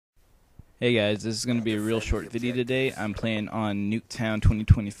Hey guys, this is going to be a real short video today. I'm playing on Nuketown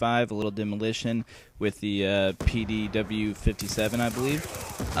 2025, a little demolition with the PDW57, I believe.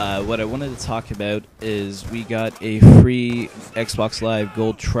 What I wanted to talk about is we got a free Xbox Live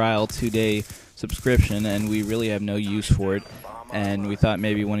Gold trial 2-day subscription, and we really have no use for it. And we thought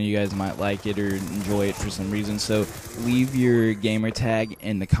maybe one of you guys might like it or enjoy it for some reason. So leave your gamer tag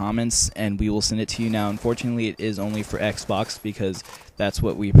in the comments and we will send it to you. Now, unfortunately, it is only for Xbox because that's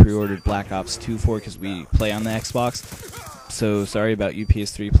what we pre-ordered Black Ops 2 for, because we play on the Xbox. So sorry about you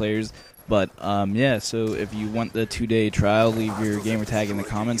PS3 players. But yeah, so if you want the 2-day trial, leave your gamer tag in the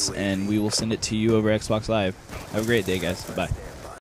comments and we will send it to you over Xbox Live. Have a great day, guys. Bye.